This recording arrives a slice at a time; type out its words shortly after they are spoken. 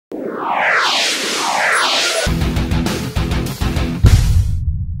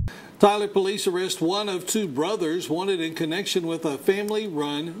Tyler police arrest one of two brothers wanted in connection with a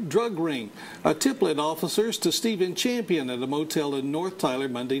family-run drug ring. A tip led officers to Stephen Champion at a motel in North Tyler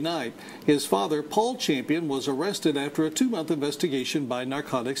Monday night. His father, Paul Champion, was arrested after a 2-month investigation by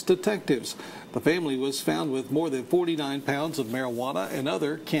narcotics detectives. The family was found with more than 49 pounds of marijuana and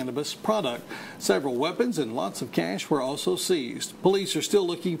other cannabis product. Several weapons and lots of cash were also seized. Police are still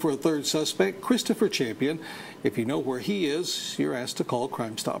looking for a third suspect, Christopher Champion. If you know where he is, you're asked to call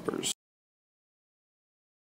Crime Stoppers.